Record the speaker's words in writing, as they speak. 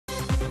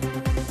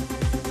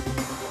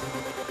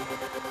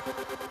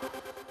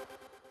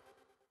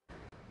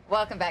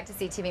Welcome back to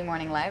CTV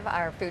Morning Live.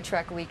 Our food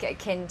truck week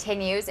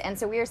continues, and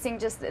so we are seeing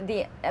just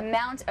the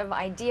amount of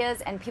ideas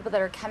and people that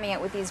are coming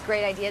out with these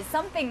great ideas.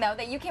 Something though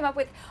that you came up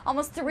with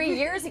almost 3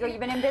 years ago. You've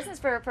been in business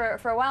for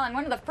a while, and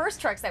one of the first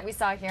trucks that we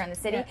saw here in the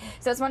city. Yeah.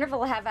 So it's wonderful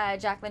to have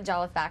Jacqueline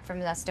Jolliffe back from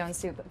the Stone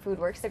Soup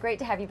Foodworks. So great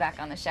to have you back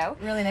on the show.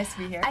 Really nice to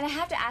be here. And I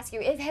have to ask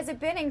you, has it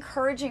been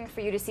encouraging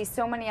for you to see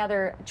so many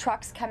other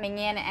trucks coming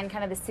in and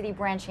kind of the city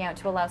branching out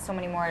to allow so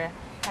many more to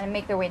kind of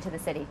make their way into the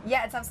city?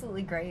 Yeah, it's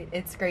absolutely great.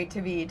 It's great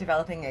to be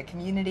developing a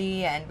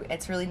community, and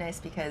it's really nice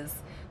because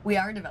we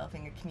are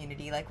developing a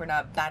community. Like, we're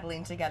not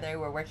battling together,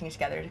 we're working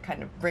together to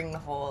kind of bring the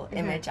whole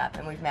image up,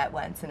 and we've met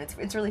once, and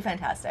it's really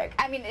fantastic.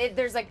 I mean,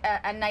 there's like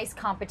a nice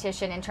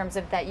competition in terms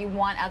of that you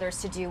want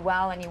others to do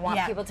well, and you want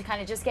people to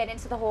kind of just get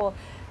into the whole,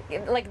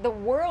 like, the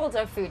world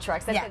of food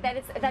trucks, that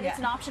it's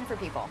an option for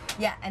people.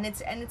 Yeah, and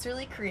it's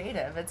really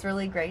creative. It's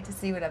really great to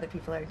see what other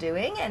people are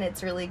doing, and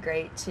it's really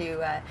great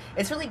to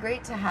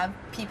have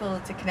people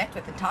to connect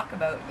with and talk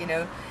about, you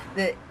know,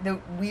 the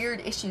weird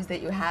issues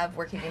that you have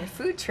working in a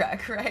food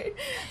truck, right?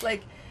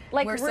 Like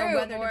we're so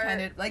weather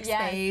dependent, like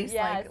space,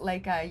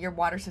 like your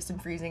water system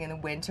freezing in the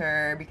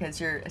winter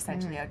because you're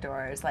essentially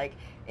outdoors, like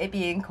it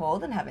being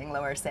cold and having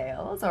lower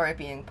sales, or it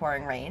being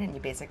pouring rain and you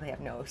basically have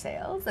no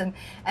sales, and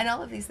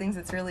all of these things.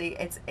 It's really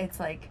it's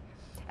like.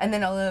 And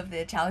then all of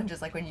the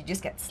challenges, like when you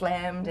just get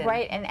slammed, and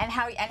and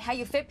how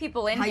you fit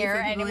people in here,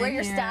 and where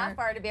your staff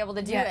are to be able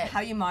to do it.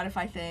 How you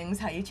modify things,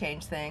 how you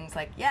change things.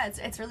 Like, yeah,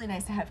 it's really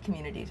nice to have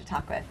community to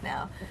talk with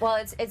now.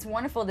 Well, it's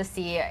wonderful to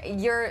see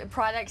your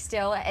product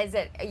still. Is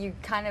it you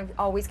kind of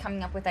always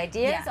coming up with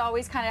ideas?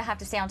 Always kind of have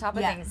to stay on top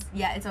of things.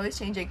 Yeah, it's always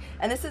changing.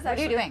 And this is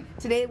actually, what are you doing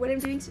today? What I'm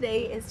doing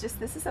today is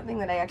this is something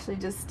that I actually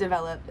just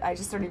developed. I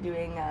just started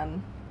doing.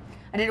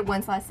 I did it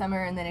once last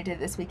summer, and then I did it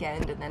this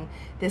weekend, and then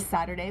this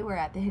Saturday we're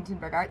at the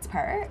Hintonburg Arts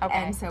Park,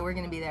 and so we're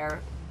going to be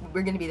there.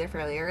 We're going to be there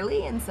fairly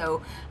early, and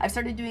so I've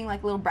started doing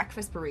like little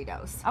breakfast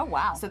burritos. Oh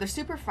wow! So they're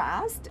super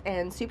fast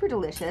and super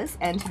delicious.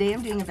 And today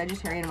I'm doing a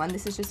vegetarian one.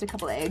 This is just a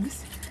couple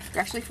eggs.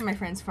 They're actually from my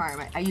friend's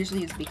farm. I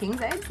usually use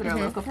Viking's eggs, but are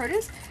local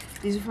produce.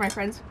 These are from my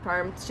friend's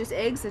farm. It's just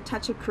eggs, a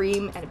touch of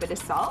cream, and a bit of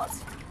salt.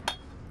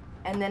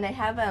 And then I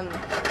have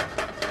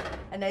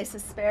a nice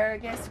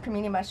asparagus,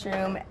 cremini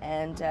mushroom,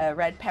 and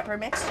red pepper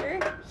mixture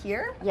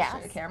here. Yeah. Show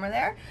the camera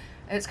there.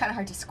 And it's kind of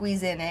hard to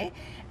squeeze in, eh?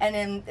 And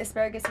then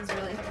asparagus is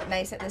really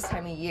nice at this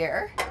time of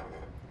year.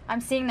 I'm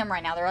seeing them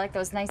right now. They're like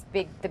those nice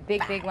big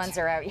ones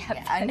are out.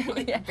 Yeah, I know,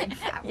 like the big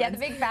fat ones. Yeah, the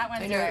big fat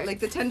ones are out. Like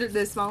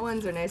the small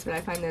ones are nice, but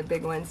I find the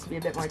big ones to be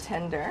a bit more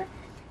tender.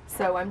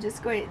 So I'm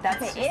just going.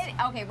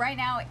 Okay, right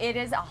now it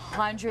is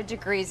 100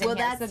 degrees in here.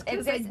 Well, that's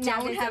because I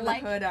don't have the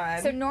hood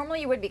on. So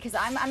normally you would be, because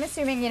I'm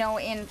assuming, you know,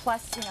 in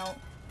plus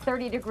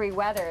 30-degree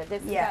weather,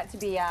 this has got to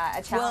be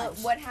a challenge. Well,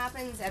 what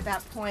happens at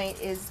that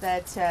point is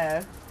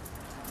that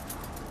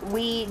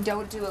we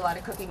don't do a lot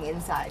of cooking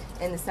inside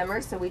in the summer.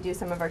 So we do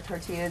some of our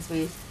tortillas.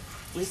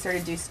 We sort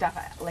of do stuff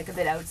like a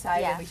bit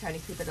outside, and we try to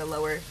keep it a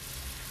lower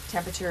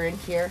temperature in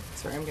here.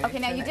 Sorry, I'm going to Okay,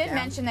 now you did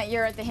mention that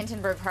you're at the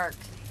Hintonburg Park.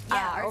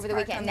 Over the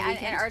weekend,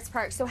 and Arts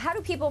Park. So how do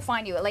people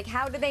find you? Like,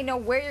 how do they know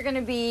where you're going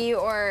to be,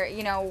 or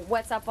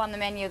what's up on the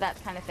menu, that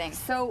kind of thing?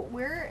 So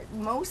we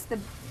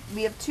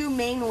have two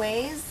main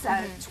ways.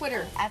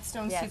 Twitter at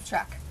Stone Soup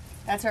Truck.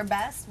 That's our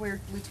best. We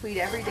tweet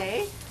every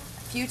day,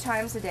 a few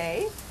times a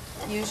day,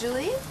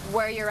 usually.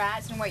 Where you're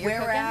at and what you're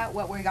cooking? Where we're at,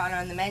 what we got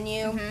on the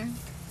menu,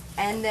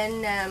 and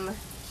then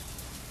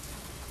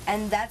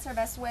and that's our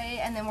best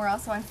way. And then we're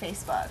also on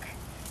Facebook.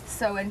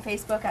 So in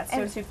Facebook at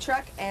Stone Soup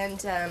Truck,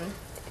 and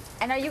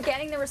are you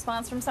getting the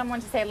response from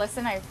someone to say,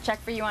 listen, I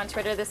checked for you on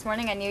Twitter this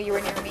morning, I knew you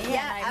were near me,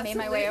 and I made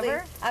my way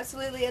over?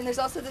 Absolutely, and there's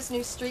also this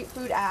new street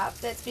food app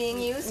that's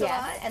being used a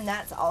lot, and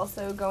that's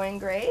also going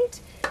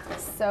great.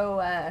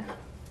 So,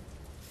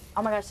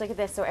 oh my gosh, look at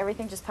this, so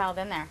everything just piled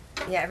in there.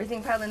 Yeah,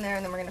 everything piled in there,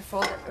 and then we're going to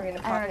fold it, we're going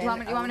to pop it in. Do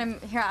you want me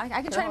to, here,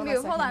 I can try to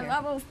move, hold on,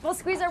 we'll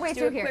squeeze our way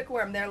through here. Do a quick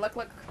worm, there, look,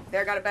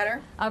 there, got it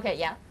better? Okay,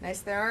 yeah. Nice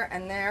there,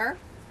 and there.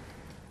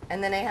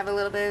 And then I have a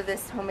little bit of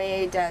this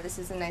homemade, this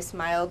is a nice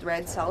mild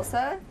red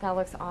salsa. That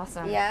looks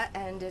awesome. Yeah,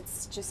 and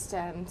it's just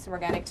some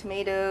organic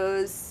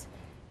tomatoes,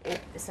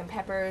 some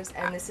peppers,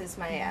 and this is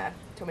my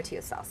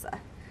tomatillo salsa.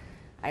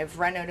 I've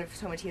run out of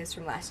tomatillos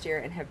from last year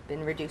and have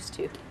been reduced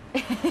to.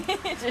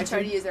 I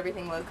try to use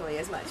everything locally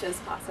as much as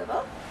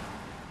possible.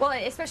 Well,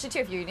 especially too,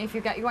 if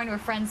you're going to a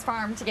friend's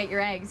farm to get your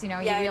eggs, you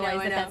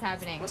realize that's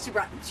happening. Well, she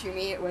brought them to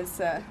me. It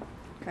was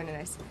kind of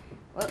nice.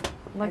 Well,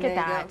 look at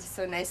that.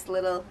 So nice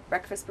little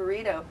breakfast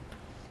burrito.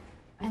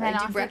 And then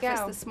I do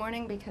breakfast this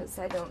morning because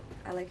I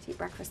like to eat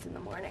breakfast in the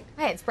morning.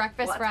 Hey, it's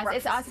breakfast for us.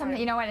 It's awesome.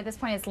 You know what? At this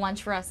point, it's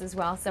lunch for us as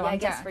well. So I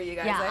guess for you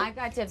guys. Yeah, I've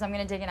got dibs. I'm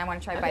going to dig in. I want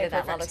to try a bite of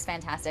that. That looks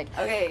fantastic.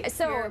 Okay.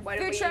 So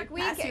Food Truck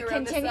Week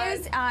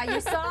continues.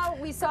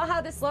 We saw how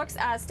this looks.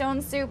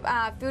 Stone Soup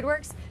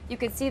Foodworks. You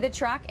could see the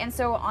truck, and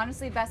so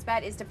honestly, best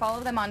bet is to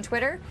follow them on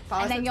Twitter,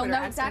 and then you'll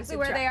know exactly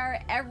where they are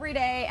every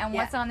day and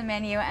what's on the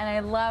menu. And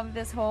I love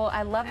this whole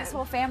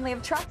family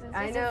of trucks.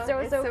 I know.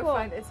 It's so cool.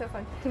 Fun. It's so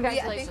fun.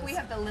 Congratulations. I think we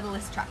have the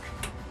littlest truck.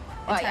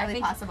 Well, entirely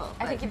possible.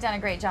 I think you've done a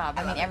great job.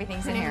 I mean,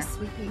 everything's Her in name here. is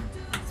Sweet Pea.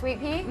 Sweet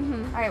Pea?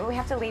 All right, well, we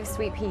have to leave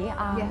Sweet Pea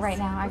right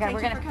now. Well,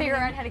 We're going to figure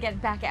out how to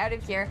get back out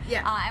of here.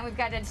 Yeah. And we've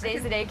got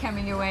Today's the Day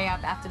coming your way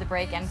up after the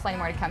break, and plenty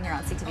more to come here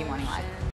on CTV Morning Live.